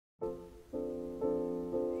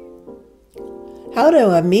How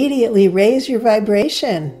to immediately raise your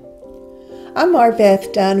vibration. I'm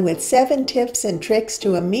Marveth Dunn with 7 tips and tricks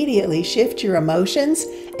to immediately shift your emotions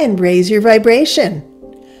and raise your vibration.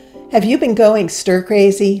 Have you been going stir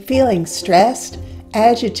crazy, feeling stressed,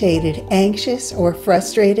 agitated, anxious, or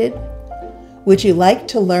frustrated? Would you like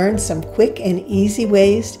to learn some quick and easy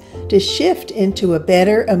ways to shift into a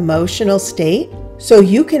better emotional state so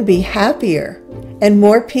you can be happier and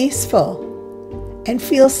more peaceful and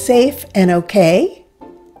feel safe and okay?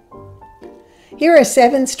 Here are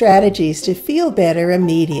 7 strategies to feel better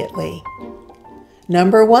immediately.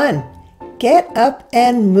 Number 1, get up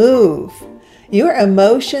and move. Your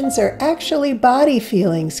emotions are actually body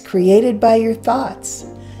feelings created by your thoughts.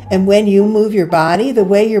 And when you move your body, the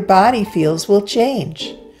way your body feels will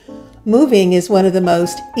change. Moving is one of the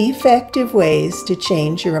most effective ways to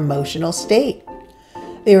change your emotional state.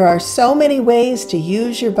 There are so many ways to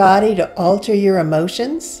use your body to alter your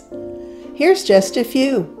emotions. Here's just a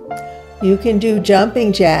few. You can do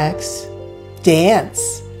jumping jacks,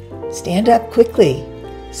 dance, stand up quickly,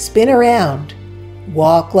 spin around,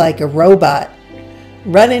 walk like a robot,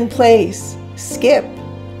 run in place, skip,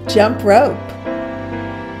 jump rope.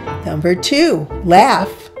 Number 2,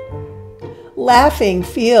 laugh. Laughing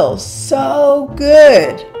feels so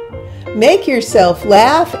good. Make yourself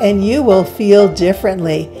laugh and you will feel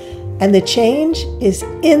differently, and the change is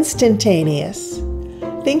instantaneous.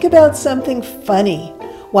 Think about something funny.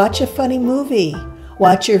 Watch a funny movie.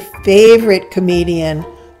 Watch your favorite comedian.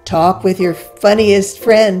 Talk with your funniest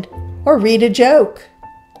friend, or read a joke.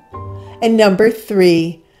 And number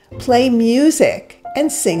 3, play music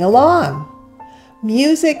and sing along.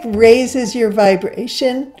 Music raises your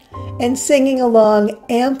vibration, and singing along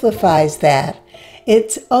amplifies that.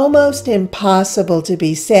 It's almost impossible to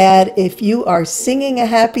be sad if you are singing a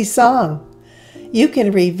happy song. You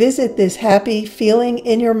can revisit this happy feeling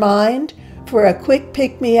in your mind for a quick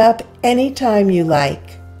pick-me-up anytime you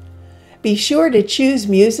like. Be sure to choose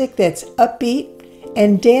music that's upbeat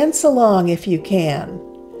and dance along if you can.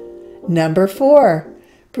 Number 4,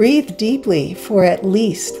 breathe deeply for at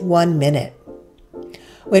least 1 minute.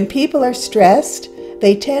 When people are stressed,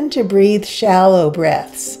 they tend to breathe shallow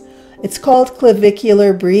breaths. It's called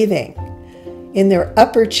clavicular breathing in their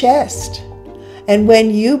upper chest. And when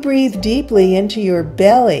you breathe deeply into your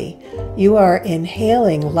belly, you are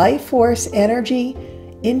inhaling life force energy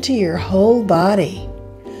into your whole body.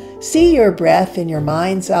 See your breath in your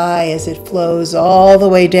mind's eye as it flows all the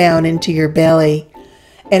way down into your belly,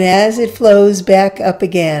 and as it flows back up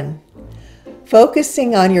again.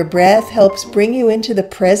 Focusing on your breath helps bring you into the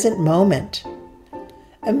present moment.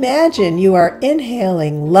 Imagine you are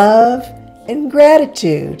inhaling love and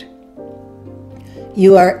gratitude.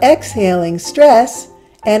 You are exhaling stress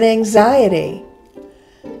and anxiety.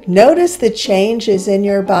 Notice the changes in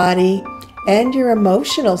your body and your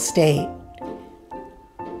emotional state.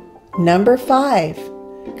 Number 5,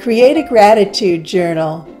 create a gratitude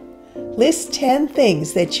journal. List 10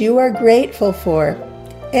 things that you are grateful for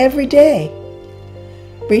every day.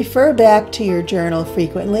 Refer back to your journal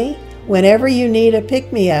frequently whenever you need a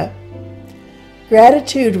pick-me-up.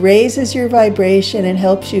 Gratitude raises your vibration and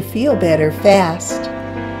helps you feel better fast.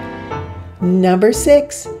 Number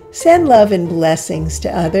 6, send love and blessings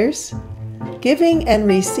to others. Giving and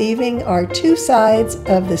receiving are 2 sides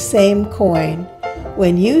of the same coin.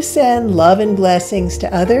 When you send love and blessings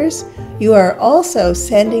to others, you are also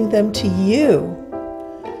sending them to you.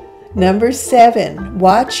 Number 7,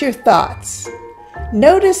 watch your thoughts.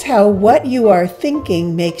 Notice how what you are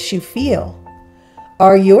thinking makes you feel.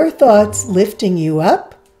 Are your thoughts lifting you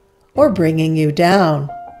up or bringing you down?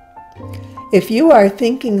 If you are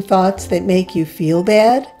thinking thoughts that make you feel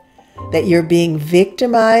bad, that you're being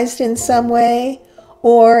victimized in some way,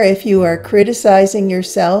 or if you are criticizing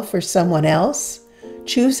yourself or someone else,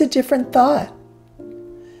 choose a different thought.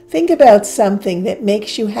 Think about something that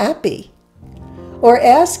makes you happy. Or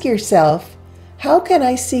ask yourself, how can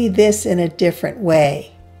I see this in a different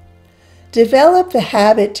way? Develop the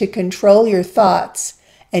habit to control your thoughts,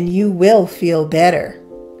 and you will feel better.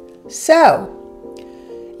 So,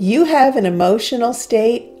 you have an emotional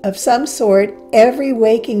state of some sort every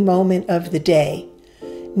waking moment of the day.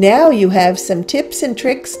 Now you have some tips and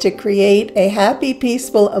tricks to create a happy,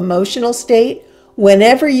 peaceful, emotional state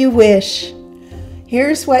whenever you wish.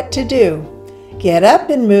 Here's what to do. Get up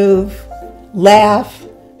and move, laugh,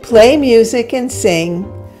 play music and sing,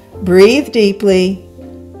 breathe deeply,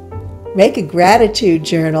 make a gratitude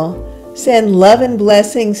journal, send love and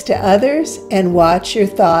blessings to others, and watch your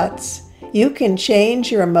thoughts. You can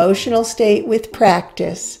change your emotional state with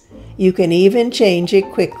practice. You can even change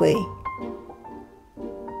it quickly.